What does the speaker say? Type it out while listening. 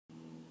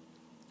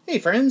Hey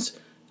friends,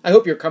 I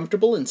hope you're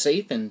comfortable and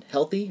safe and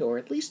healthy, or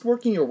at least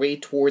working your way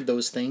toward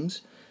those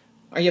things.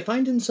 Are you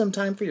finding some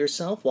time for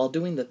yourself while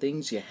doing the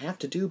things you have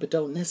to do but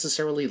don't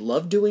necessarily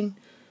love doing?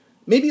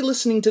 Maybe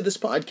listening to this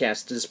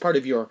podcast is part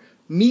of your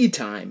me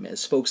time,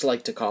 as folks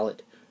like to call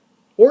it.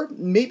 Or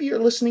maybe you're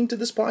listening to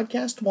this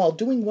podcast while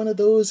doing one of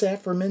those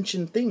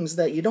aforementioned things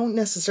that you don't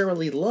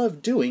necessarily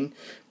love doing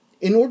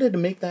in order to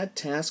make that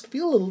task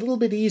feel a little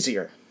bit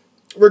easier.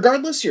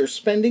 Regardless, you're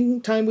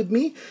spending time with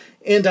me,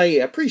 and I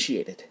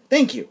appreciate it.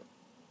 Thank you.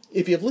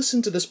 If you've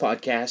listened to this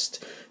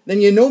podcast, then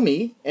you know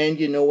me, and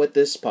you know what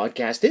this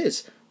podcast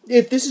is.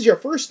 If this is your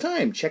first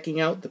time checking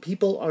out the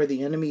People Are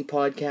the Enemy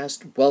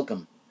podcast,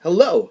 welcome.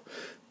 Hello.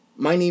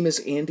 My name is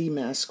Andy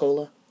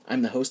Mascola.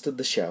 I'm the host of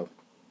the show.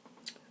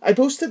 I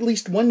post at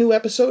least one new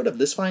episode of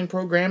this fine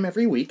program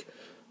every week.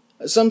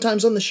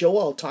 Sometimes on the show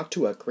I'll talk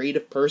to a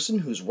creative person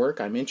whose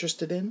work I'm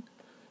interested in.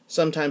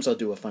 Sometimes I'll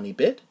do a funny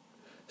bit.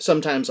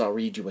 Sometimes I'll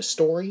read you a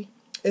story,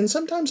 and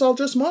sometimes I'll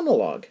just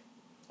monologue.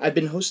 I've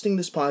been hosting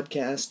this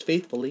podcast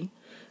faithfully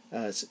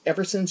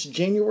ever since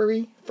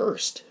January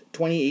 1st,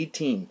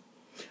 2018.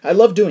 I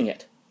love doing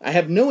it. I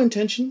have no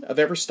intention of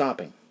ever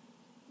stopping.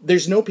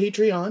 There's no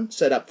Patreon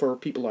set up for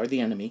People Are the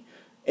Enemy,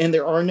 and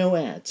there are no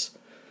ads.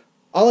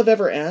 All I've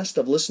ever asked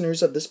of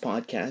listeners of this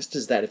podcast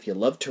is that if you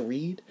love to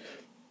read,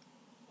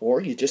 or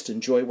you just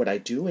enjoy what I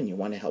do and you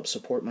want to help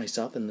support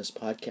myself in this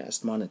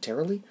podcast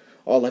monetarily,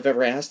 all I've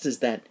ever asked is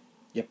that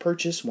you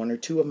purchase one or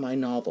two of my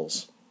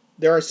novels.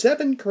 There are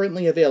 7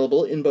 currently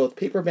available in both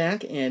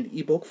paperback and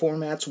ebook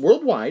formats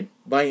worldwide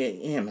via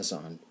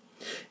Amazon.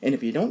 And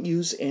if you don't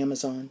use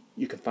Amazon,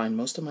 you can find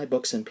most of my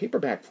books in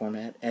paperback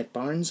format at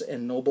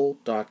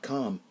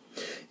barnesandnoble.com.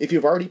 If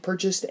you've already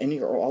purchased any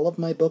or all of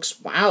my books,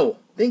 wow,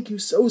 thank you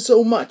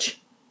so much.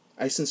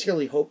 I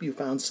sincerely hope you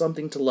found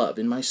something to love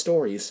in my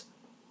stories.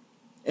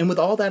 And with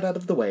all that out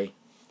of the way,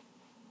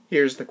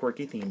 here's the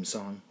quirky theme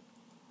song.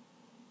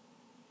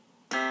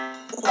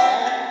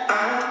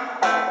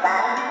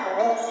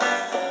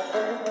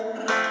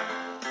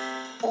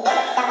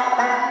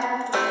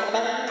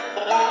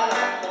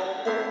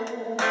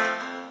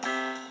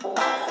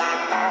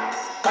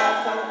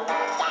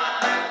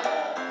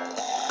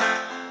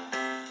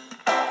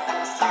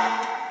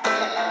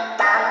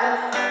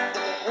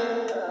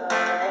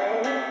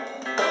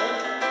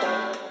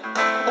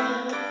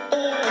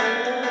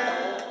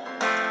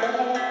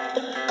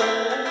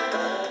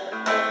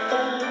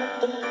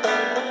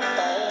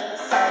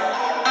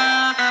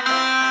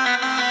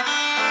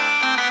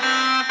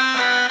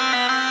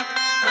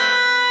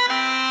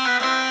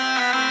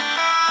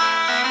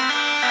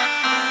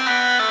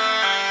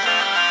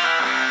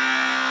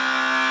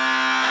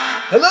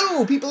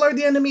 Hello, People Are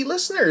the Enemy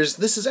listeners.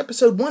 This is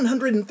episode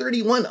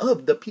 131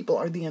 of the People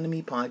Are the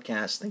Enemy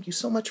podcast. Thank you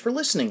so much for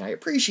listening. I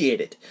appreciate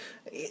it.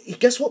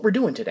 Guess what we're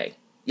doing today?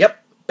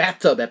 Yep,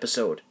 bathtub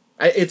episode.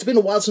 It's been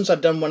a while since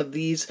I've done one of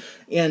these,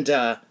 and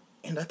I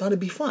thought it'd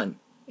be fun.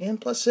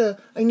 And plus, I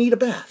need a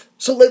bath.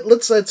 So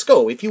let's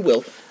go, if you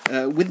will,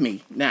 with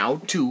me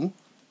now to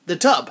the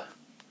tub.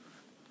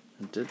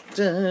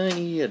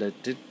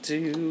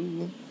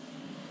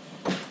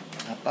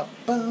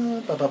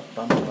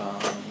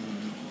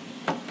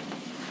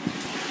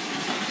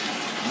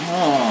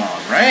 All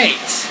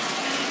right.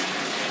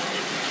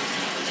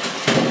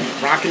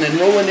 Rocking and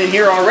rolling in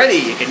here already.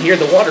 You can hear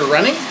the water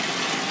running.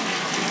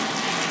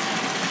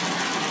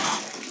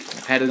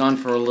 I've had it on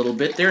for a little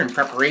bit there in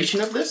preparation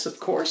of this, of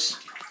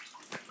course.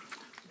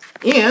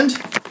 And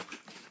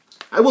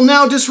I will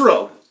now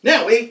disrobe.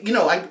 Now,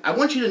 I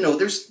want you to know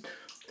there's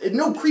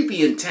no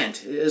creepy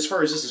intent as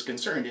far as this is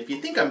concerned. If you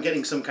think I'm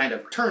getting some kind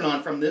of turn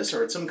on from this,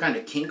 or it's some kind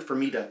of kink for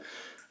me to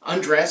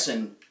undress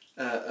and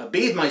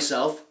bathe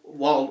myself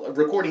while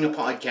recording a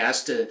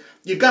podcast,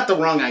 you've got the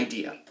wrong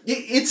idea.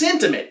 It's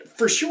intimate,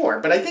 for sure,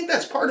 but I think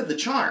that's part of the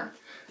charm.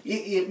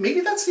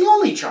 Maybe that's the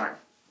only charm.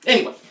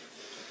 Anyway,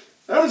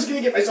 I'm just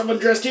going to get myself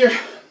undressed here.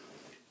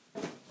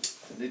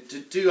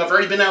 I've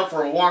already been out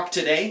for a walk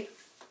today.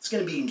 It's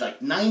going to be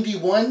like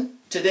 91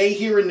 today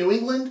here in New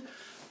England,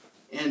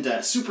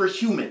 and super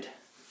humid.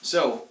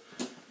 So,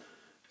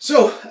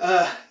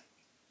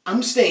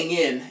 I'm staying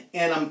in,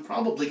 and I'm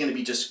probably going to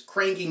be just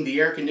cranking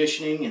the air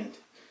conditioning,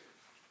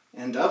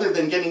 and other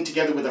than getting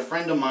together with a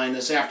friend of mine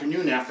this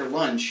afternoon after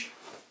lunch,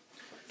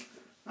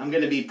 I'm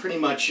going to be pretty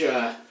much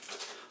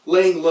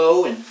laying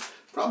low and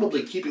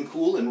probably keeping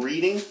cool and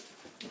reading,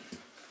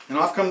 and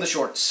off come the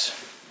shorts.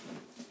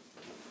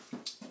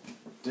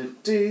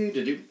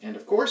 And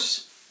of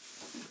course,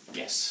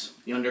 yes,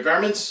 the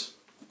undergarments,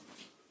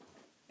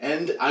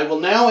 and I will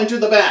now enter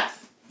the bath.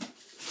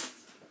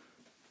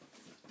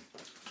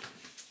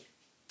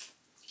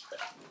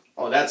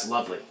 Oh, that's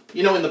lovely.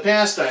 You know, in the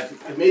past,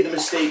 I've made the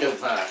mistake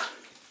of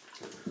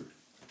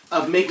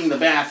making the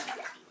bath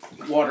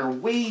water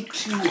way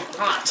too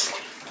hot,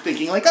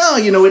 thinking like,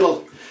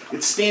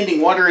 it's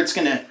standing water, it's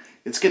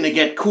gonna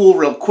get cool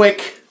real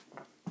quick.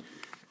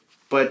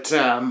 But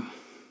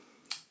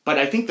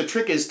I think the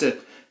trick is to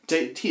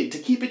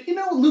keep it,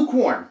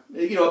 lukewarm.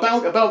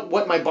 About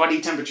what my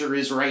body temperature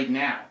is right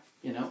now.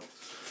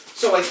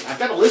 So I've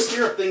got a list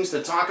here of things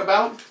to talk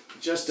about,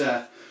 just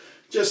to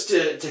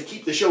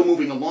keep the show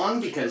moving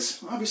along,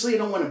 because obviously I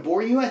don't want to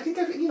bore you. I think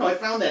I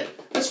found that,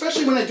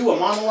 especially when I do a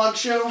monologue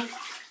show,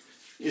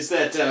 is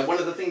that one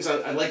of the things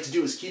I like to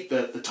do is keep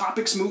the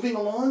topics moving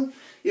along,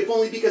 if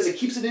only because it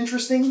keeps it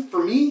interesting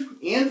for me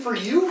and for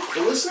you,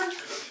 the listener.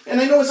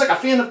 And I know it's like a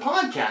fan of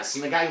podcasts,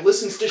 and the guy who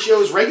listens to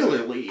shows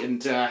regularly,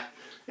 and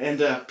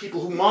people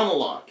who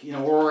monologue,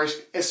 or are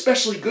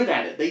especially good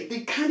at it.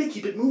 They kind of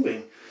keep it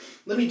moving.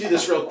 Let me do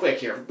this real quick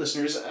here,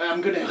 listeners.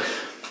 I'm going to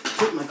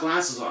take my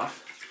glasses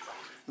off.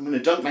 I'm going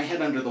to dunk my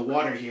head under the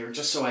water here,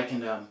 just so I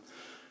can,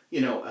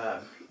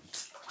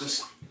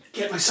 just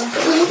get myself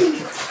clean.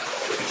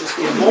 Just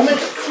be a moment.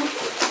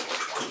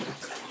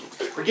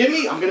 Forgive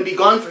me, I'm going to be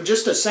gone for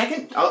just a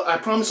second. I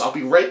promise I'll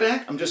be right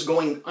back. I'm just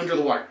going under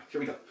the water.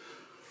 Here we go.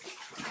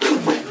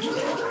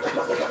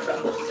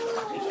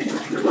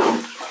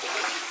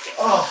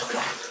 Oh,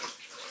 God.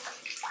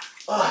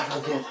 Oh, I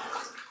feel good.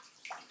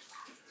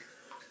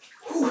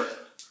 Whew.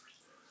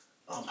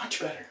 Oh,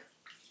 much better.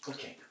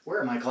 Okay, where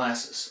are my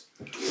glasses?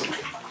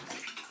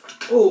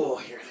 Oh,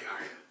 here they are.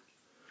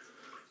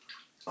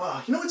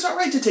 Oh, it's all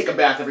right to take a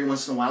bath every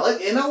once in a while.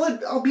 And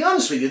I'll be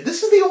honest with you,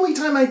 this is the only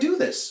time I do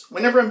this.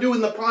 Whenever I'm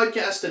doing the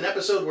podcast, an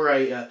episode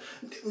where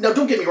now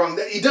don't get me wrong,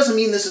 it doesn't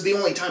mean this is the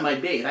only time I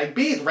bathe. I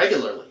bathe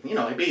regularly.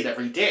 I bathe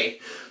every day.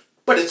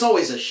 But it's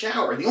always a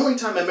shower. The only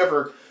time I'm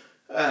ever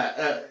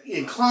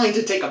inclined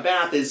to take a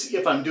bath is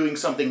if I'm doing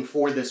something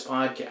for this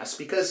podcast.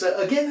 Because,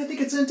 again, I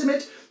think it's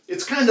intimate.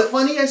 It's kind of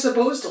funny, I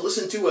suppose, to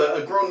listen to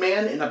a grown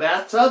man in a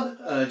bathtub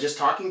just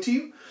talking to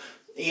you.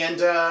 And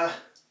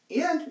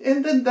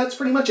then that's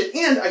pretty much it.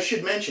 And I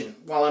should mention,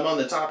 while I'm on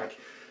the topic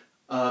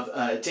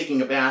of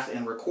taking a bath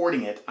and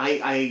recording it,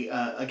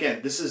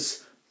 again, this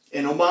is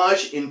an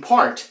homage in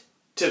part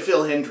to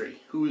Phil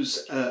Hendry,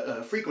 whose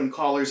frequent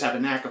callers have a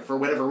knack of, for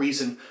whatever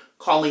reason,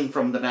 calling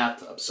from the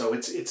bathtub. So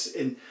I'd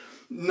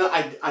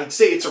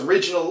say it's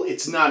original.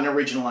 It's not an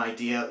original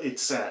idea.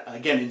 It's,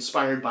 again,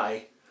 inspired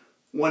by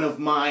one of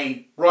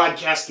my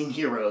broadcasting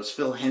heroes,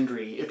 Phil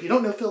Hendry. If you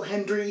don't know Phil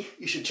Hendry,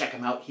 you should check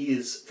him out. He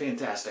is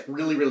fantastic.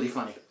 Really, really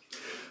funny.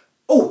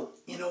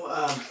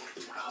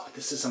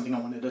 This is something I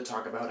wanted to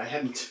talk about. I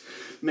hadn't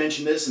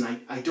mentioned this, and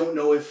I don't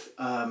know if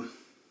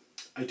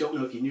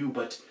you knew,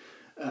 but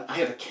I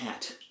have a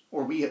cat,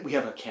 or we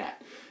have a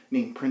cat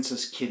named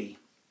Princess Kitty,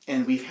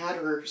 and we've had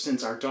her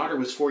since our daughter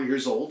was 4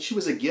 years old. She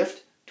was a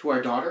gift to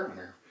our daughter on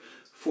her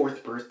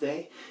 4th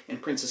birthday,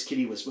 and Princess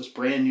Kitty was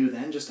brand new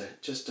then, just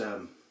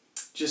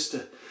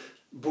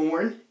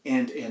born,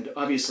 and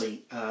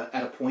obviously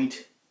at a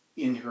point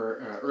in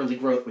her early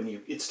growth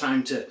when it's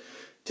time to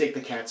take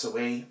the cats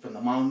away from the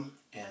mom,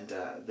 and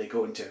they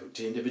go into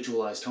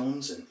individualized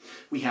homes, and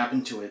we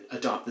happened to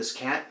adopt this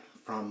cat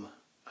from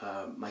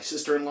my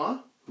sister-in-law,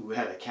 who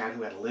had a cat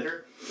who had a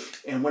litter,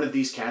 and one of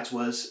these cats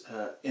was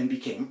and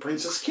became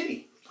Princess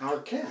Kitty, our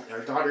cat, our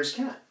daughter's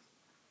cat.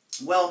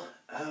 Well,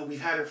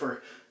 we've had her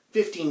for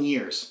 15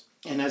 years,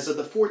 and as of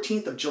the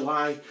 14th of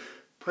July,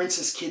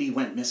 Princess Kitty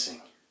went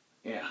missing.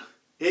 Yeah,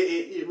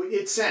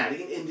 it's sad,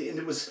 and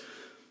it was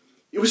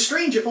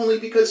strange, if only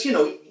because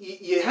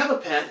you have a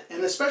pet,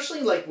 and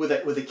especially like with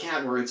a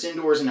cat where it's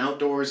indoors and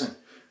outdoors, and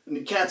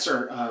the cats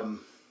are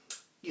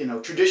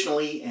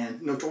traditionally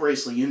and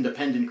notoriously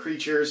independent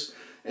creatures,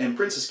 and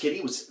Princess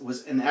Kitty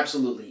was an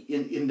absolutely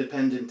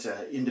independent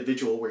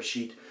individual where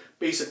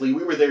we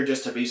were there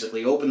just to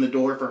basically open the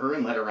door for her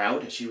and let her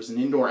out, as she was an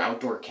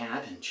indoor-outdoor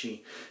cat, and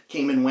she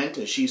came and went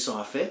as she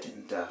saw fit,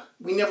 and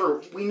we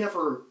never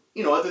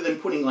other than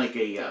putting like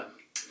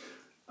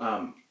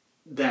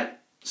that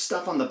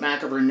stuff on the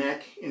back of her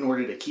neck in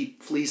order to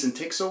keep fleas and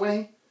ticks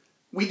away,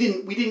 we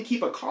didn't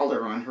keep a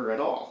collar on her at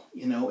all.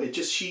 It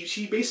just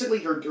she basically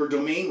her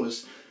domain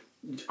was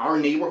our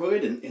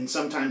neighborhood, and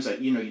sometimes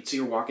you'd see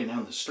her walking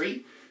down the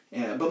street,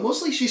 but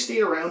mostly she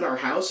stayed around our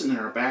house and in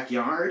our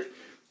backyard.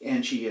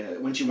 And she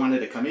when she wanted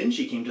to come in,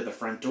 she came to the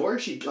front door.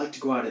 She'd like to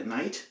go out at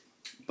night,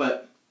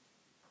 but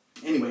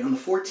anyway, on the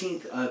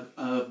 14th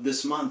of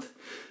this month,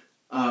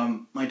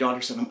 my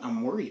daughter said,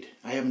 I'm worried.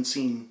 I haven't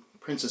seen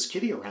Princess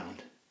Kitty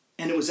around.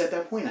 And it was at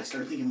that point I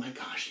started thinking, my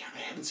gosh, yeah, I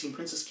haven't seen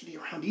Princess Kitty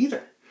around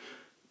either.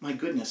 My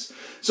goodness.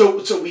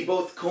 So we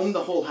both combed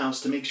the whole house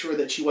to make sure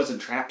that she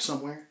wasn't trapped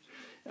somewhere,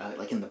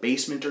 like in the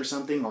basement or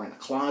something, or in a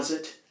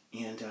closet.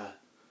 And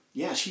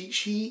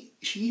she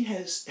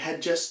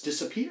had just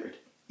disappeared.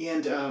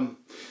 And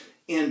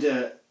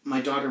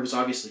my daughter was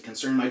obviously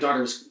concerned. My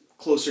daughter was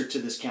closer to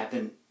this cat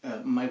than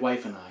my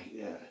wife and I,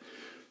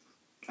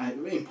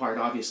 in part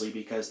obviously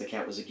because the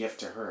cat was a gift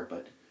to her,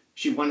 but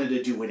she wanted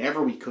to do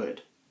whatever we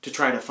could to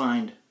try to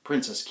find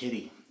Princess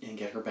Kitty and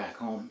get her back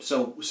home.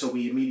 So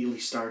we immediately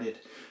started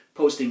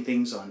posting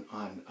things on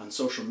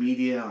social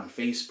media, on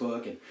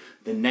Facebook, and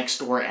the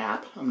Nextdoor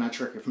app. I'm not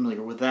sure if you're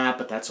familiar with that,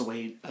 but that's a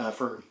way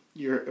for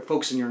your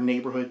folks in your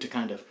neighborhood to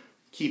kind of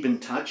keep in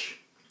touch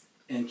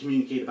and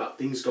communicate about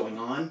things going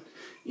on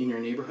in your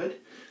neighborhood.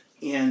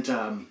 And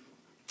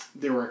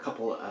there were a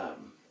couple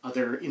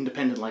other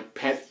independent, like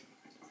pet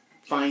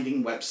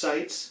finding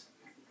websites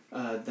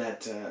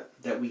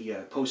that we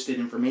posted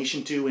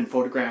information to and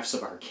photographs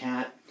of our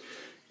cat.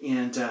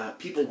 And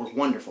people were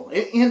wonderful.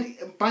 And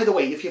by the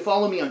way, if you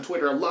follow me on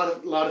Twitter, a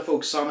lot of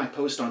folks saw my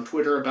post on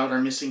Twitter about our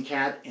missing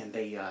cat, and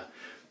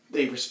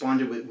they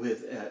responded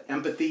with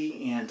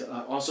empathy, and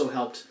also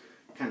helped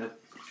kind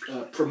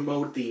of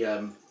promote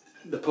the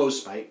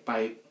post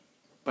by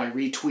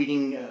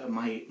retweeting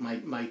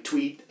my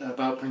tweet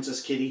about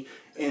Princess Kitty.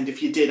 And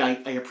if you did,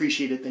 I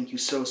appreciate it. Thank you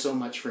so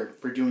much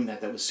for doing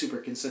that. That was super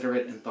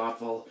considerate and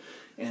thoughtful,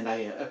 and I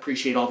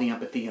appreciate all the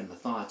empathy and the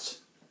thoughts.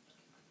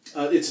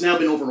 It's now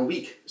been over a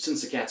week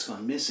since the cat's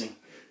gone missing,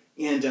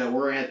 and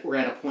we're at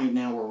a point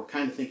now where we're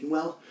kind of thinking,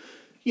 well,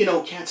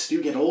 cats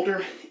do get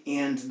older,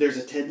 and there's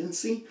a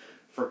tendency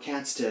for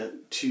cats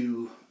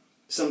to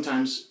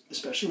sometimes,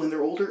 especially when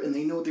they're older and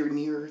they know they're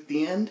near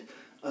the end,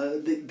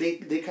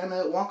 they kind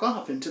of walk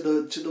off into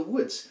the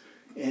woods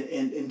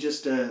and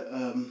just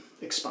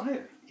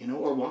expire,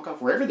 or walk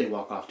off wherever they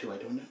walk off to, I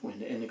don't know,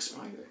 and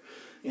expire,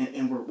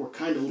 and we're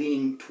kind of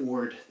leaning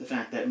toward the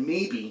fact that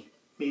maybe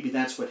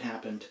that's what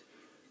happened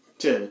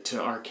to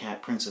our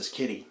cat, Princess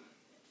Kitty.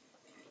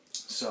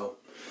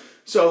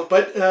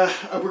 But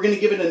we're going to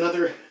give it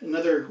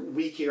another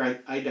week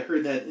here. I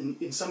heard that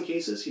in some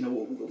cases,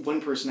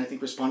 one person I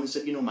think responded and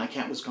said, my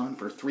cat was gone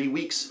for 3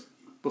 weeks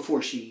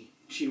before she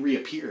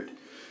reappeared.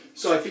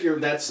 So I figure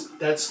that's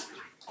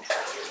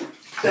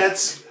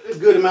a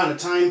good amount of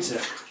time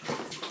to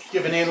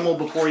give an animal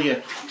before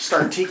you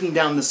start taking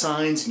down the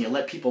signs and you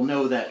let people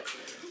know that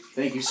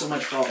thank you so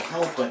much for all the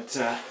help, but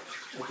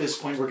at this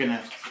point we're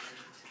gonna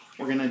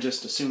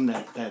just assume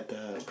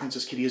that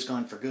Princess Kitty is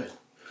gone for good.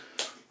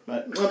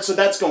 But so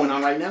that's going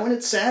on right now, and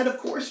it's sad, of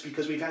course,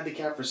 because we've had the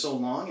cat for so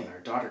long, and our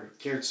daughter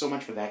cared so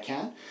much for that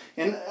cat.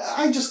 And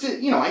I just,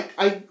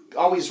 I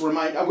always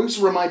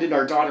reminded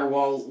our daughter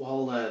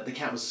while the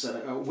cat was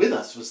with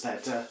us was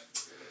that,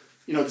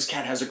 this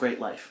cat has a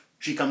great life.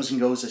 She comes and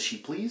goes as she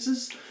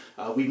pleases.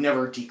 We've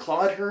never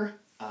declawed her.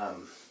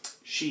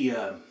 She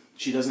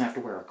doesn't have to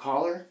wear a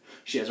collar.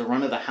 She has a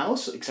run of the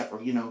house, except for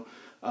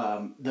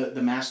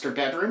the master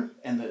bedroom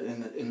and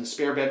the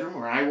spare bedroom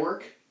where I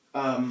work.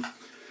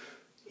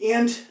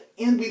 And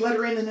we let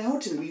her in and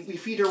out, and we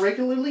feed her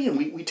regularly, and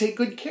we take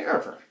good care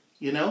of her,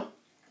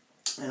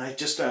 And I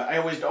just I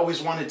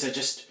always wanted to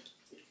just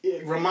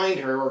remind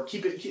her or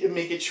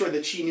make it sure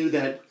that she knew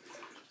that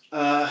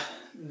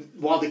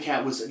while the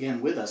cat was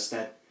again with us,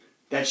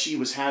 that she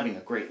was having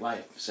a great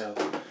life. So,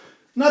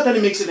 not that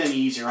it makes it any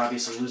easier,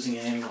 obviously, losing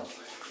an animal,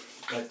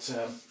 but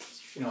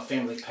a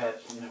family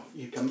pet,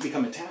 you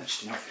become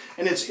attached,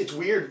 And it's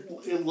weird.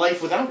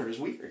 Life without her is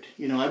weird.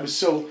 I was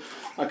so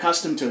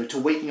accustomed to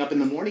waking up in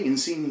the morning and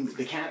seeing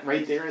the cat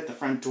right there at the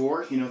front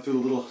door, through the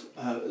little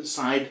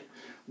side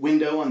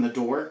window on the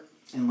door,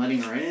 and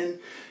letting her in,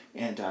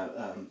 and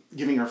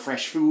giving her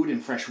fresh food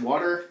and fresh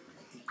water,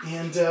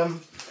 and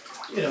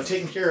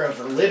taking care of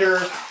her litter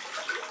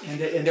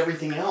and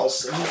everything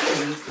else.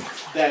 And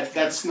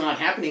that's not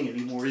happening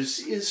anymore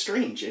is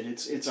strange, and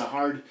it's a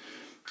hard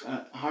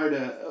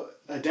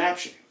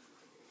adaptation.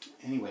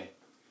 Anyway,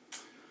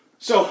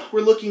 so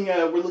we're looking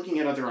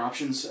at other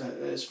options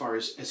as far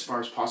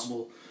as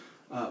possible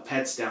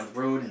pets down the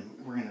road, and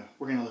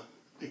we're gonna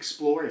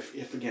explore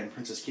if again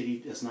Princess Kitty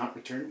does not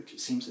return, which it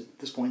seems at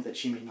this point that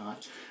she may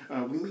not.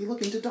 We may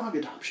look into dog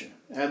adoption.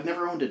 I've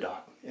never owned a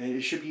dog.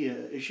 It should be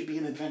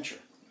an adventure.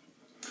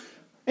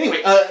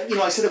 Anyway,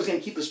 I said I was going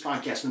to keep this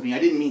podcast moving. I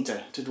didn't mean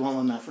to dwell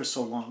on that for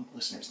so long,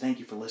 listeners. Thank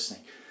you for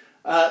listening.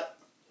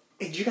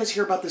 Did you guys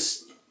hear about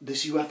this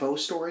UFO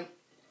story?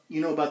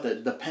 About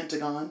the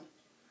Pentagon?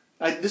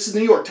 This is the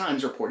New York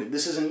Times reported.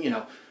 This isn't,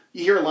 you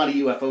hear a lot of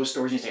UFO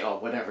stories and you say, oh,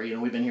 whatever,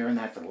 we've been hearing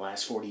that for the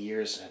last 40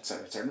 years, et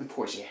cetera, et cetera. And of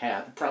course you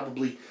have.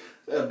 Probably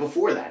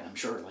before that, I'm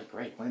sure,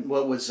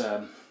 what was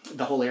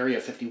the whole Area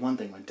 51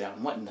 thing went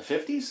down? What, in the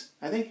 50s,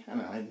 I think? I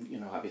don't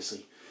know.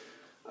 Obviously,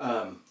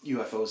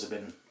 UFOs have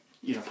been,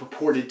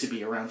 purported to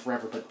be around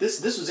forever. But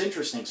this was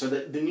interesting. So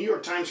the New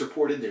York Times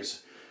reported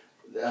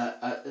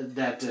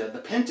that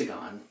the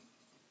Pentagon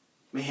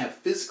may have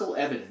physical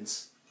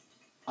evidence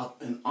of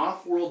an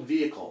off-world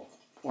vehicle,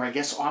 or I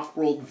guess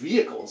off-world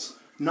vehicles,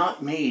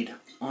 not made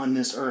on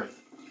this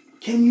Earth.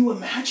 Can you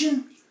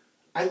imagine?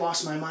 I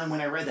lost my mind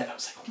when I read that. I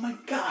was like, oh my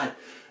God.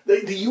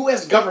 The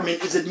U.S.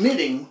 government is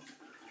admitting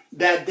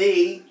that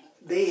they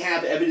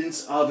have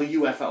evidence of a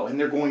UFO, and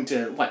they're going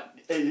to,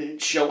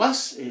 show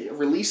us,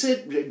 release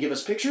it, give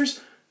us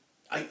pictures?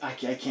 I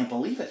can't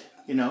believe it,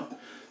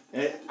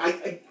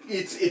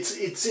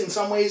 It's in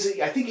some ways,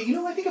 I think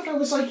if I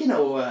was a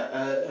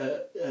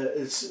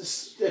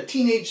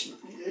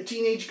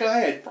teenage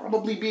guy, I'd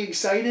probably be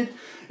excited.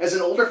 As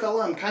an older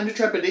fella, I'm kind of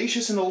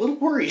trepidatious and a little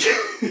worried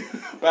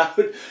about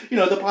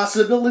the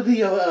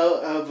possibility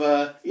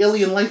of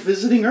alien life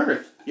visiting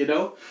Earth.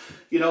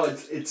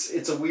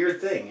 It's a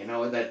weird thing.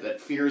 That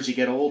fear as you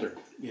get older.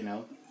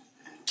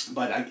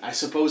 But I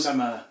suppose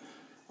I'm a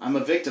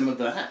victim of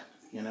that.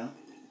 Do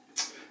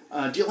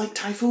you like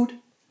Thai food?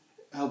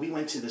 We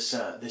went to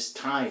this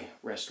Thai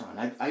restaurant.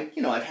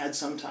 I've had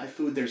some Thai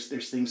food. There's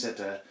things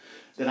that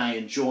I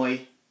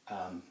enjoy.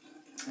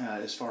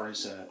 as far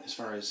as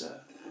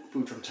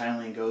food from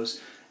Thailand goes.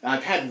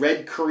 I've had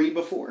red curry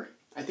before.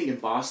 I think in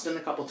Boston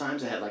a couple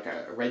times I had like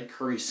a red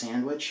curry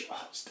sandwich.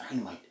 Oh, it's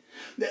dynamite.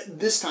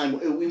 This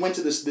time we went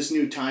to this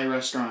new Thai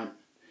restaurant,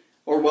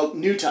 or well,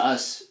 new to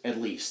us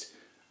at least,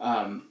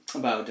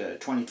 about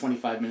 20,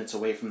 25 minutes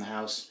away from the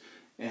house.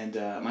 And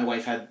my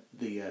wife had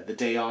the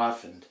day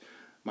off, and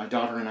my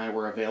daughter and I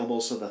were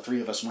available, so the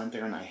three of us went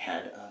there, and I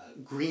had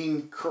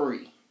green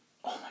curry.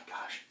 Oh my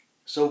gosh,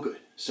 so good,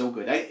 so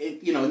good.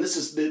 And this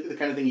is the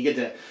kind of thing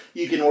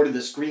you can order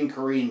this green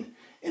curry,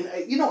 and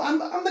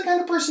I'm the kind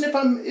of person, if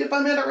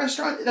I'm at a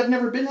restaurant that I've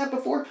never been at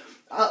before,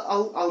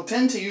 I'll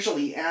tend to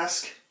usually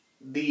ask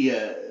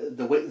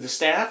the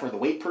staff or the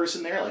wait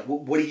person there, like,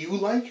 what do you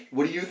like?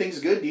 What do you think's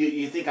good? Do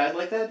you think I'd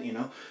like that?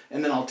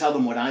 And then I'll tell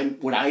them what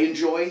I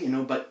enjoy.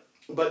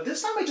 But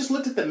this time I just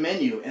looked at the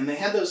menu, and they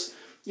had those,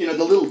 the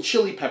little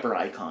chili pepper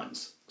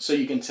icons, so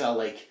you can tell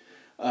like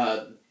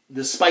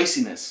the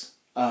spiciness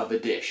of a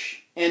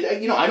dish. And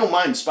I don't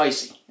mind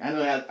spicy. I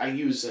know I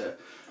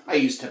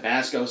use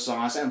Tabasco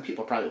sauce, and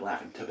people are probably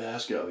laughing,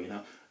 Tabasco,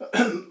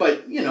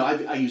 but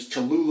I use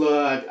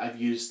Cholula.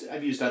 I've used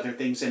other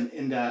things,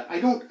 and I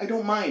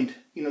don't mind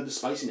the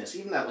spiciness,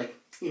 even that like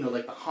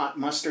the hot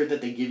mustard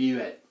that they give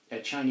you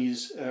at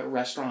Chinese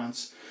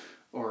restaurants,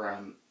 or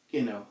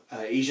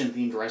Asian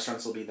themed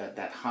restaurants will be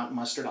that hot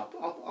mustard.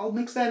 I'll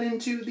mix that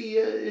into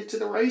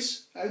the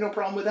rice. I have no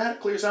problem with that.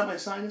 It clears out my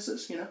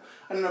sinuses.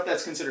 I don't know if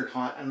that's considered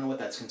hot. I don't know what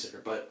that's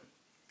considered, but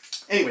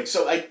anyway.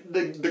 So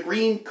the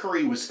green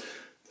curry was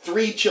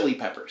 3 chili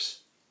peppers.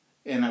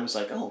 And I was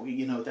like, oh,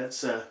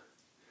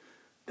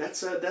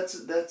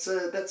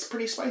 that's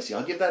pretty spicy.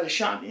 I'll give that a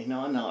shot, and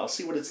I'll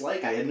see what it's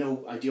like. I had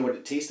no idea what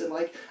it tasted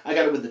like. I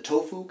got it with the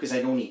tofu because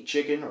I don't eat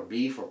chicken or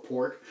beef or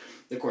pork.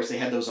 Of course, they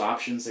had those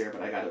options there,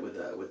 but I got it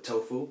with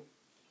tofu,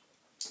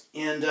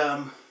 and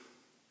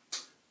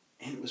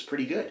it was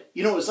pretty good.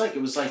 It was like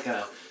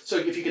so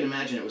if you can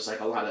imagine, it was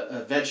like a lot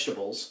of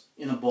vegetables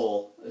in a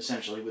bowl,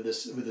 essentially, with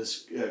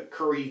this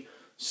curry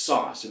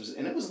sauce. It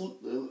was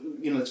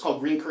it's called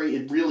green curry.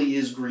 It really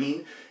is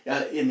green,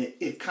 and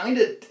it kind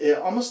of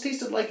almost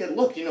tasted like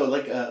like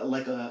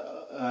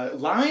a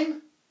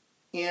lime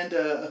and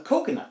a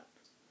coconut,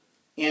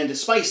 and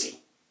spicy,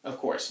 of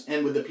course,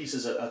 and with the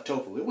pieces of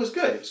tofu. It was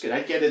good. It was good.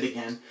 I'd get it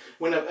again.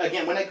 When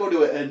I go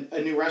to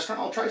a new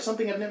restaurant, I'll try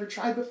something I've never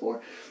tried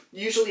before.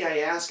 Usually I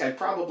ask. I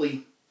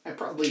probably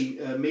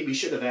maybe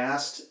should have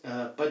asked,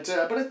 but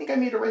I think I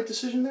made a right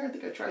decision there. I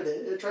think I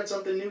tried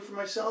something new for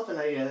myself, and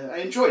I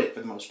enjoyed it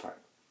for the most part.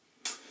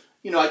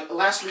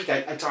 Last week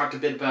I talked a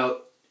bit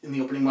about, in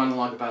the opening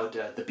monologue, about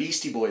the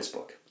Beastie Boys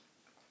book,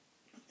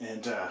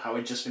 and how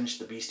I just finished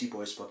the Beastie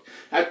Boys book.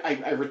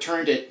 I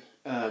returned it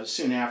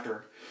soon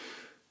after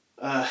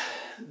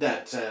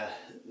that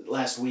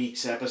last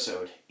week's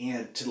episode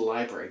and to the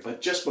library,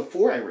 but just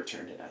before I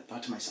returned it, I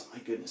thought to myself, my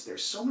goodness,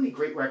 there's so many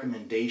great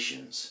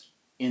recommendations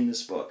in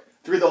this book.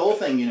 Through the whole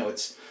thing,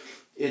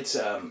 it's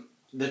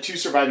the 2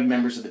 surviving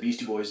members of the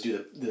Beastie Boys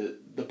do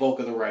the bulk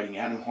of the writing,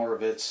 Adam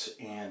Horovitz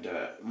and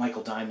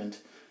Michael Diamond,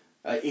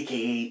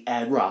 a.k.a.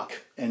 Ad Rock,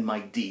 and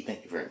Mike D.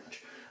 Thank you very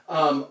much.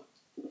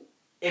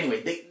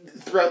 Anyway,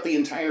 throughout the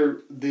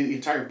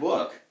entire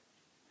book,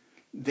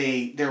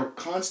 they're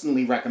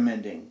constantly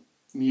recommending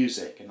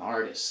music and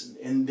artists,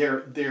 and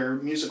their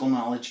musical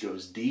knowledge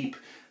goes deep.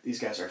 These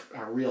guys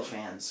are real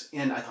fans.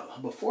 And I thought,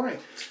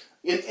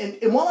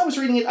 and while I was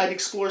reading it, I'd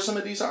explore some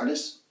of these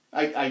artists.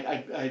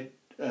 I'd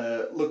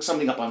look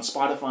something up on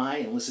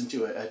Spotify and listen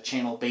to a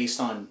channel based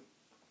on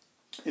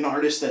an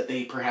artist that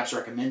they perhaps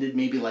recommended,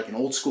 maybe like an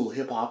old school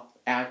hip hop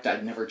act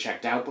I'd never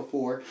checked out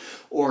before,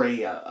 or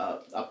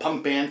a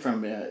punk band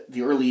from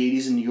the early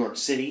 80s in New York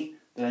City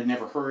that I'd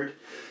never heard.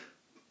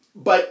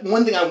 But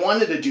one thing I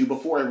wanted to do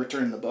before I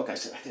returned the book, I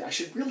said, I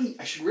should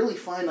really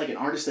find like an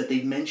artist that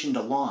they've mentioned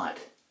a lot,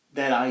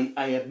 that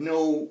I have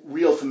no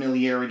real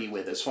familiarity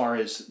with as far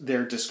as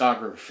their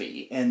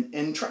discography,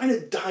 and try to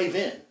dive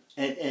in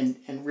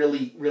and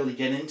really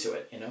get into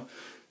it,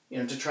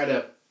 to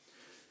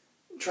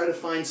try to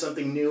find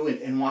something new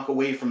and walk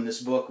away from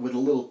this book with a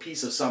little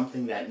piece of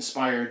something that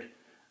inspired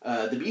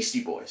the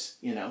Beastie Boys,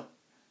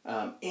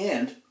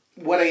 and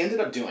what I ended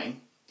up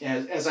doing,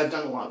 as I've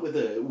done a lot with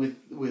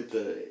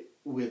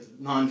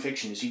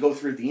nonfiction, is you go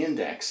through the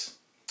index,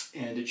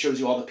 and it shows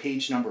you all the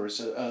page numbers,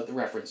 the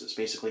references,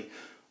 basically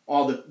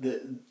all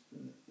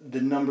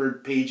the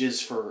numbered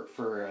pages for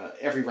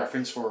every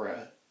reference for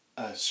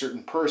a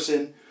certain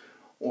person,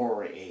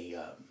 or a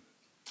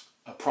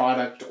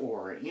product,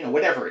 or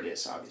whatever it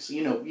is. Obviously,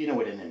 you know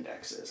what an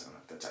index is. I don't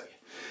have to tell you.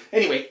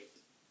 Anyway,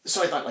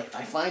 so I thought, like, if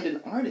I find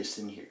an artist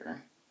in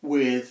here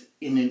with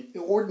an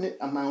inordinate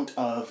amount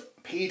of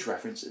page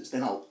references,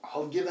 then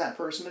I'll give that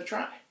person a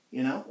try,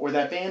 or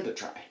that band a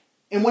try.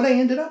 And what I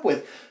ended up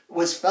with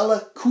was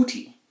Fela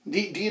Kuti. Do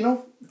you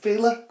know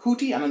Fela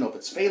Kuti? I don't know if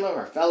it's Fela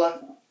or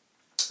Fela.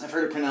 I've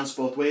heard it pronounced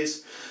both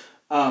ways.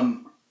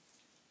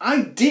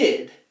 I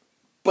did,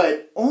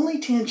 but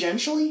only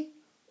tangentially,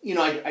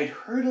 I'd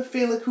heard of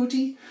Fela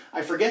Kuti.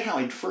 I forget how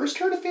I'd first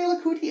heard of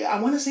Fela Kuti. I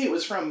want to say it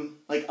was from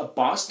like a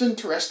Boston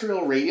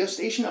terrestrial radio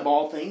station of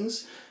all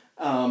things.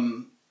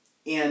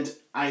 And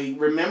I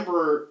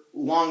remember a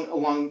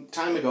long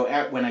time ago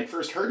when I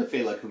first heard of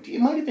Fela Kuti,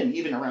 it might have been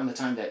even around the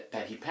time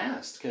that he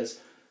passed, because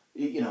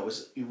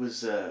it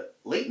was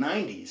late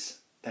 90s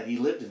that he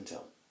lived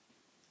until.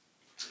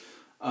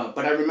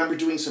 But I remember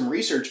doing some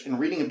research and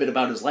reading a bit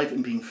about his life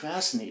and being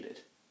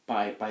fascinated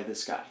by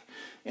this guy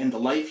and the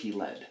life he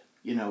led.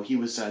 He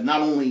was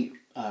not only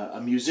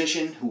a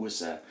musician who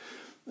was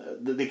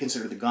they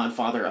consider the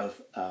godfather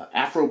of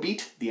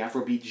Afrobeat, the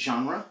Afrobeat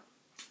genre,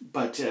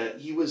 but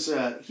he was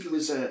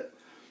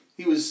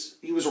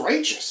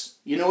righteous.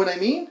 You know what I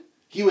mean?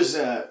 He was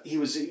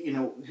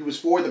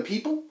for the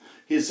people.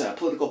 His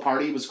political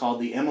party was called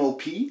the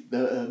MOP,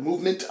 the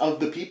Movement of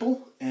the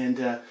People, and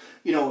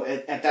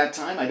at that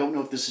time, I don't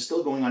know if this is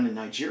still going on in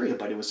Nigeria,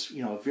 but it was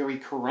a very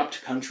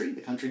corrupt country,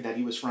 the country that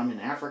he was from in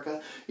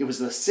Africa. It was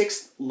the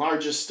sixth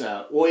largest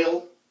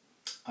oil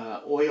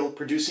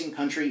producing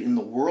country in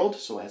the world,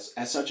 so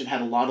as such, it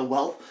had a lot of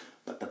wealth.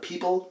 But the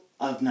people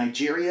of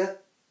Nigeria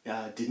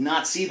did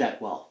not see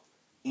that wealth,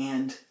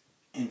 and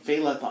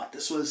Fela thought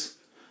this was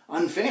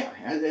unfair,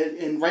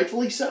 and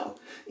rightfully so.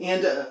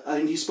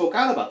 And he spoke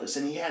out about this,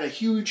 and he had a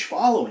huge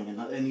following,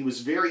 and he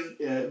was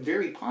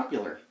very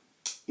popular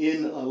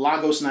in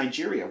Lagos,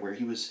 Nigeria, where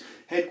he was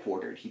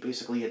headquartered. He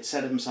basically had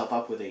set himself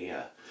up with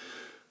a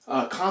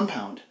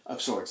compound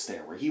of sorts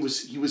there, where he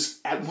was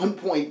at one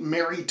point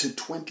married to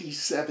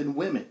 27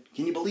 women.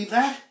 Can you believe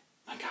that?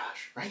 My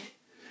gosh, right?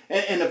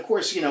 And of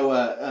course,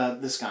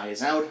 this guy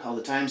is out all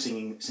the time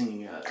singing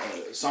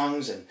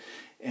songs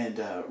and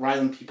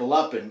riling people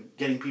up and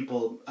getting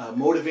people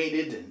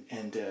motivated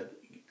and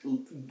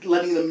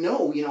letting them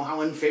know,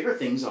 how unfair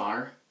things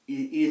are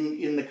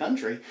in the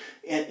country,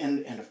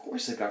 and of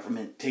course the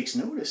government takes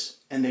notice,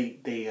 and they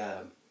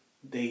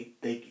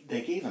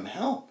gave him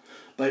hell,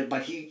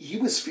 but he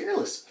was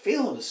fearless.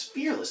 Fela was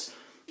fearless.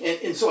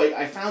 And so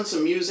I found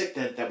some music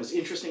that was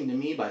interesting to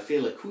me by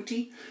Fela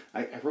Kuti.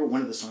 I wrote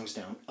one of the songs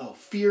down. Oh,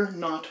 Fear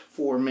Not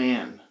for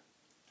Man.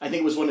 I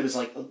think it was one of his,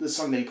 this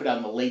song that he put out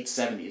in the late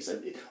 70s.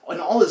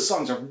 And all his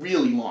songs are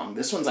really long.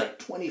 This one's like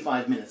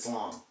 25 minutes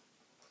long.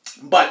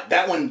 But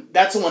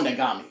that's the one that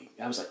got me.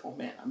 I was like, oh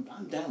man,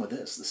 I'm down with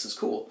this. This is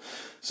cool.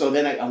 So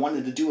then I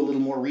wanted to do a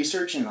little more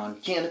research, and on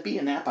Canopy,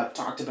 an app I've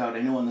talked about,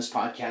 I know on this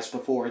podcast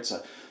before, it's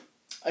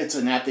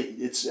an app that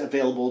it's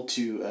available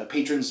to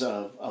patrons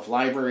of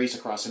libraries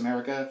across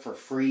America for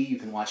free. You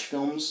can watch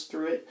films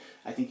through it.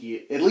 I think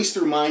at least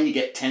through mine, you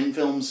get 10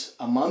 films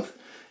a month.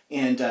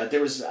 And I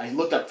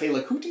looked up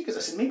Fela Kuti because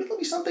I said, maybe there'll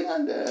be something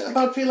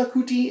about Fela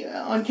Kuti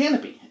on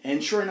Canopy.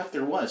 And sure enough,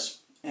 there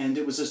was. And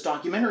it was this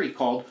documentary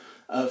called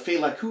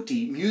Fela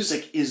Kuti,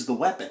 Music is the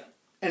Weapon.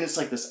 And it's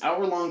like this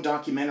hour-long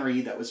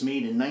documentary that was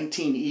made in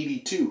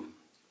 1982,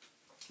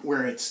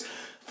 where it's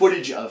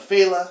footage of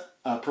Fela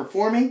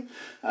performing,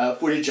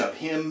 footage of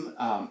him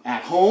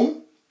at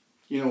home,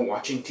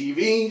 watching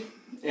TV,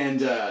 and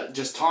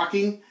just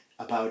talking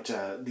about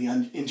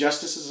the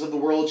injustices of the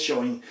world,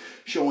 showing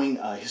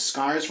his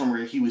scars from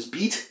where he was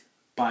beat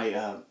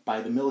by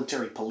the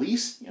military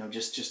police,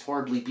 just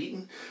horribly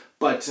beaten.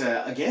 But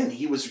again,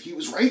 he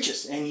was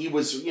righteous, and he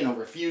was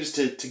refused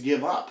to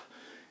give up.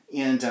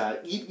 And I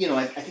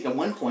think at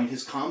one point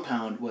his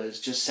compound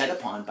was just set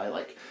upon by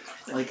like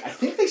I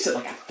think they said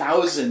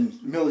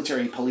 1,000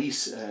 military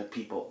police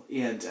people,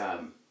 and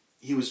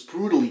he was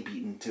brutally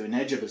beaten to an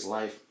edge of his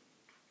life.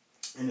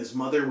 And his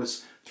mother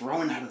was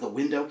thrown out of the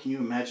window. Can you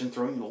imagine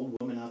throwing an old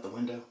woman out the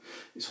window?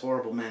 These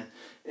horrible men.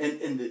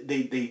 And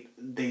they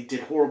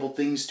did horrible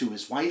things to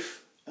his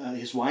wife,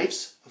 his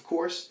wives, of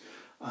course,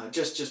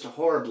 just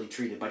horribly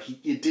treated. But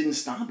it didn't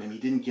stop him. He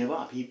didn't give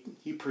up.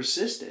 He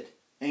persisted.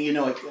 And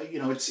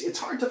it's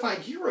hard to find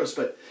heroes,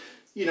 but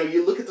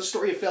you look at the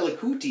story of Fela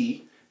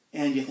Kuti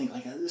and you think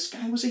this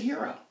guy was a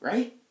hero,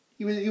 right?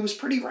 He was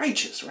pretty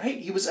righteous, right?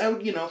 He was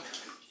out,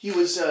 he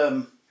was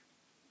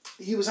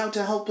out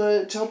to help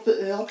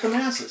the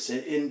masses,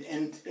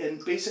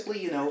 and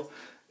basically,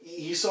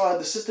 he saw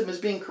the system as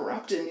being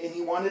corrupt, and he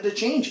wanted to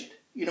change it.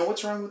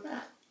 What's wrong with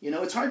that?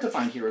 It's hard to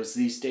find heroes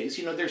these days.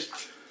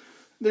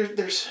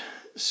 There's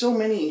so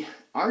many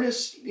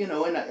artists, and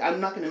I'm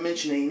not going to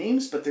mention any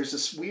names, but there's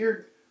this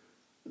weird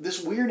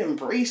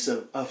embrace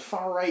of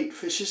far right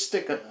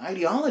fascistic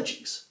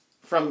ideologies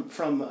from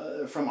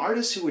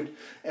artists who would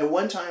at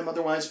one time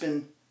otherwise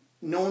been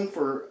known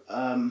for.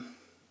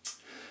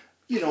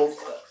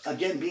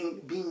 Again,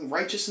 being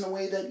righteous in a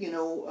way that,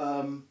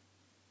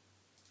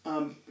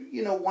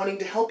 wanting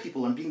to help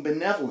people and being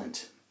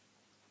benevolent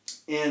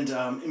and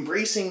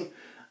embracing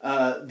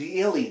the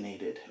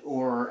alienated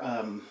or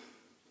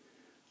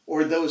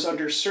those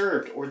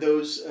underserved or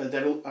those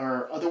that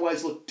are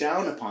otherwise looked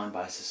down upon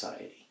by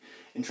society,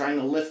 and trying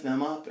to lift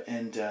them up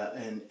and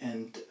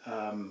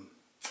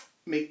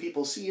make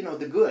people see,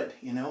 the good,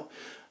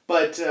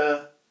 But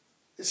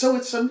so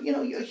it's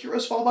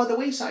heroes fall by the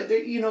wayside.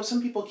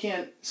 Some people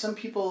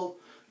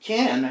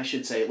can, I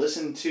should say,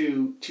 listen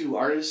to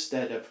artists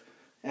that have,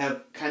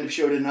 have kind of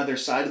showed another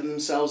side of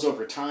themselves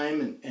over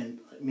time, and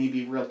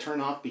maybe a real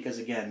turnoff because,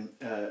 again,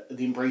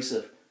 the embrace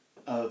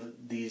of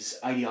these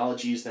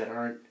ideologies that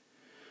aren't,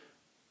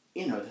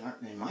 that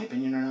aren't, in my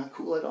opinion, are not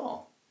cool at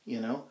all,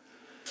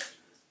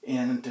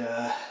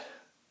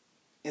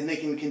 and they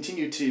can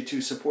continue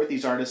to support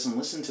these artists and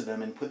listen to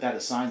them and put that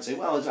aside and say,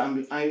 well,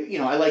 I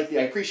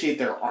appreciate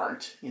their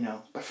art,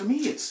 but for me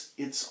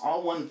it's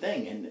all one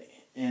thing,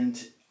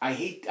 and I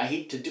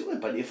hate to do it,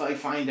 but if I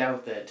find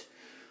out that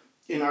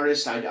an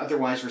artist I'd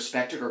otherwise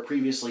respected or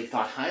previously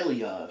thought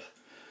highly of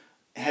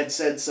had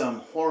said some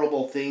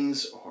horrible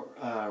things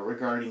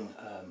regarding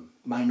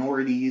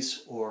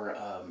minorities or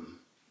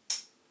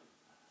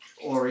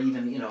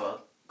even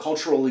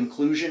cultural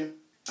inclusion,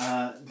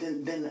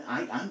 then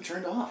I'm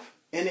turned off,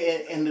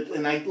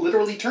 and I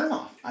literally turn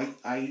off.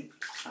 I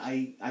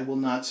will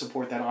not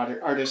support that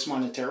artist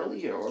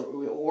monetarily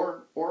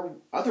or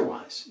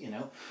otherwise.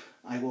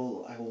 I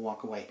will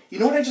walk away. You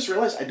know what I just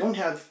realized? I don't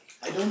have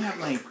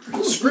my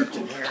script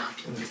in here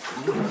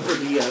for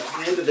the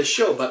end of the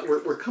show, but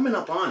we're coming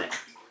up on it.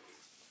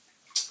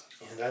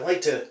 And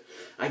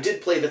I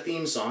did play the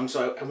theme song,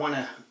 so I want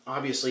to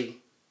obviously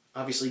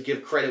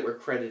give credit where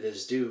credit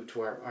is due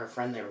to our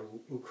friend there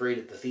who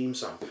created the theme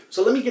song.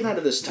 So let me get out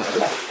of this tub.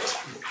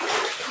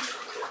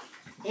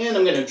 And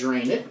I'm going to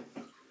drain it.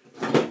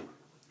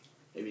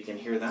 Maybe you can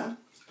hear that.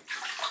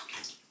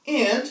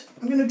 And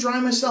I'm going to dry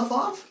myself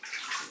off.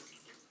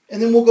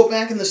 And then we'll go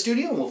back in the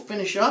studio and we'll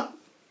finish up.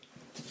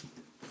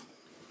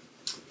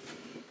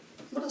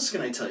 What else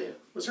can I tell you?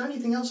 Was there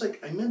anything else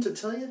I meant to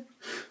tell you?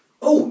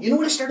 Oh, you know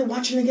what I started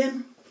watching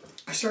again?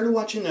 I started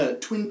watching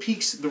Twin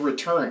Peaks: The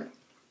Return.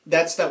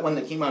 That's that one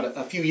that came out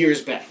a few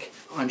years back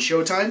on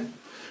Showtime,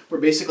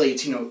 where basically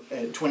it's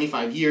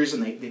 25 years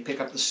and they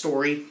pick up the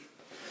story,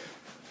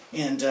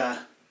 and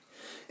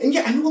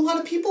yeah, I know a lot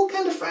of people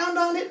kind of frowned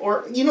on it,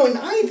 or and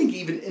I think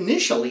even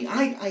initially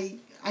I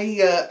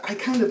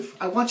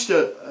watched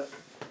a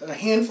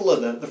handful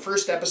of the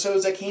first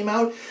episodes that came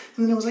out,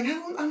 and then I was like,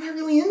 I'm not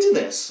really into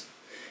this,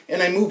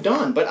 and I moved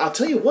on. But I'll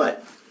tell you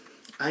what,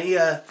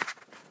 I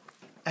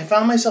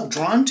found myself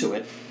drawn to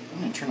it.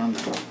 I'm gonna turn on the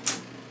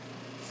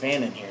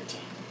fan in here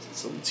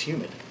so it's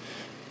humid.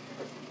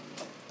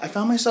 I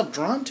found myself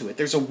drawn to it.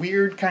 There's a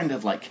weird kind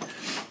of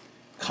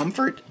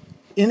comfort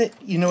in it.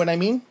 You know what I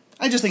mean?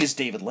 I just think it's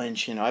David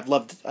Lynch. I've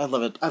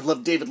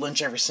loved David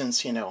Lynch ever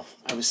since I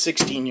was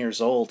 16 years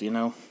old.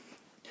 And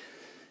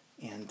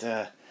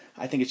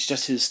I think it's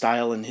just his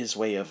style and his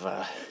way of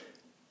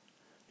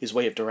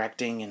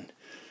directing and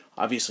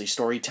obviously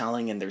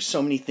storytelling. And there's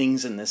so many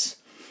things in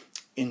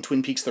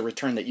Twin Peaks: The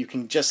Return that you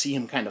can just see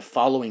him kind of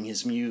following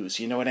his muse.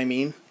 You know what I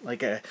mean?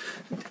 At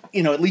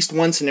least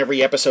once in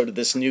every episode of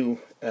this new,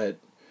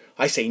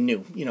 I say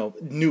new,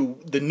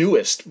 the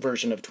newest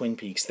version of Twin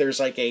Peaks,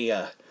 there's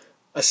a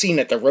scene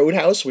at the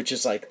Roadhouse, which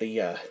is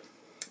the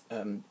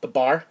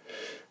bar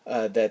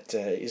that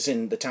is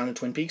in the town of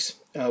Twin Peaks,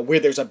 where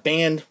there's a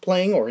band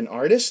playing or an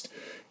artist,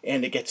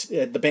 and it gets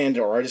the band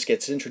or artist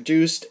gets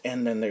introduced,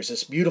 and then there's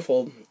this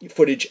beautiful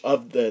footage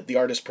of the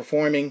artist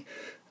performing.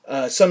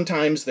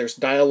 Sometimes there's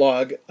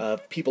dialogue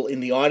of people in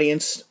the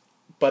audience,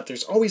 but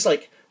there's always a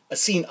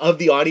scene of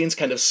the audience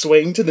kind of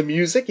swaying to the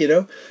music,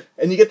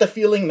 and you get the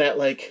feeling that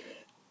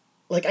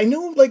I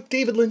know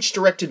David Lynch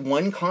directed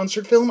one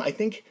concert film. I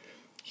think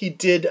he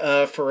did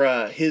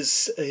for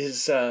his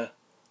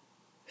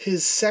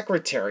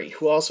secretary,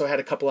 who also had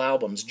a couple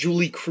albums,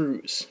 Julie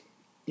Cruz.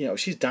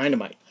 She's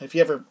dynamite. If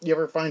you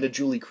ever find a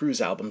Julie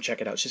Cruz album,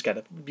 check it out. She's got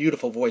a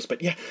beautiful voice.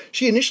 But yeah,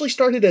 she initially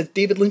started as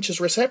David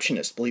Lynch's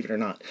receptionist, believe it or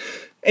not.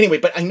 Anyway,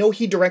 but I know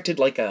he directed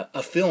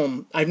a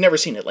film. I've never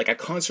seen it, a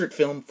concert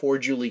film for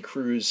Julie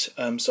Cruz.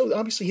 So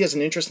obviously he has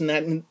an interest in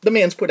that. And the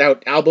man's put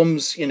out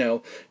albums,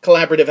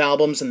 collaborative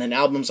albums, and then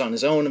albums on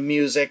his own of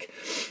music.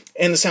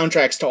 And the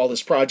soundtracks to all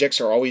his projects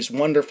are always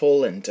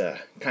wonderful and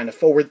kind of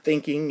forward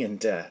thinking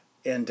and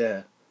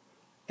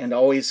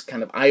always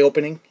kind of eye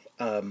opening.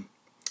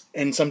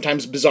 And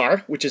sometimes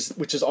bizarre, which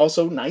is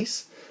also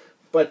nice,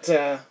 but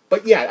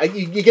yeah,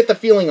 you get the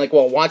feeling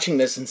while watching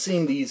this and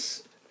seeing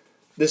this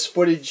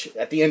footage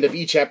at the end of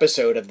each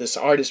episode of this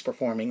artist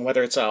performing,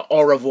 whether it's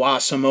Au Revoir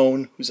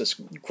Simone, who's this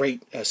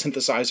great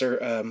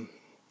synthesizer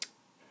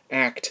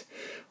act,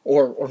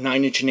 or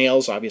Nine Inch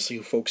Nails, obviously,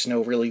 who folks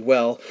know really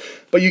well,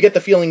 but you get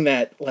the feeling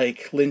that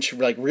Lynch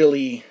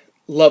really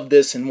loved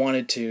this and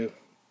wanted to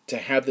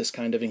have this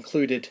kind of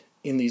included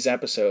in these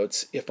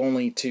episodes, if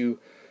only to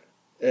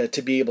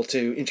be able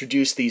to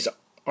introduce these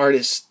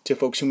artists to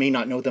folks who may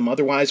not know them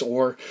otherwise,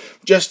 or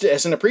just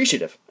as an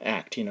appreciative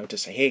act, to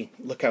say, hey,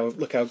 look how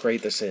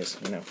great this is,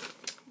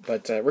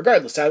 But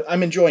regardless,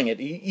 I'm enjoying it,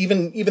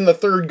 even the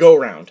third go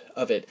round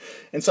of it.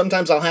 And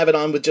sometimes I'll have it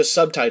on with just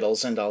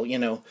subtitles, and I'll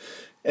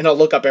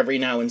look up every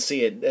now and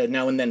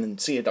then and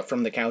see it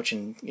from the couch,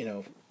 and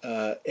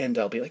and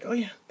I'll be like, oh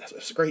yeah,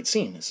 that's a great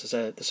scene.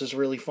 This is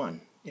really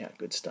fun. Yeah,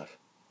 good stuff.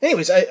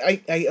 Anyways,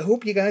 I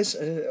hope you guys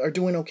are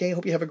doing okay. I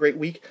hope you have a great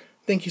week.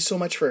 Thank you so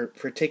much for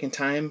taking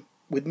time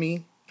with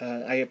me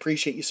I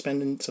appreciate you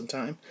spending some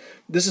time.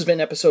 This has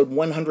been episode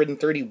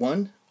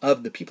 131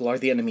 of the People Are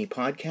the Enemy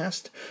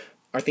podcast.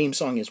 Our theme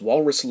song is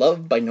Walrus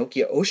Love by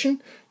Nokia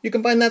Ocean. You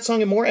can find that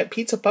song and more at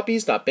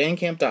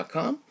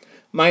pizzapuppies.bandcamp.com.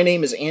 My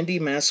name is Andy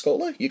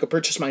Mascola. You can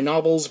purchase my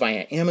novels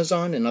via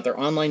Amazon and other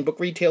online book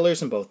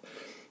retailers in both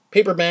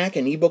paperback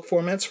and ebook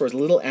formats for as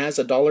little as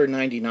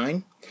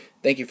 $1.99.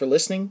 Thank you for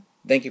listening.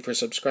 Thank you for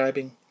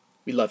subscribing.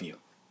 We love you.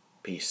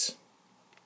 Peace.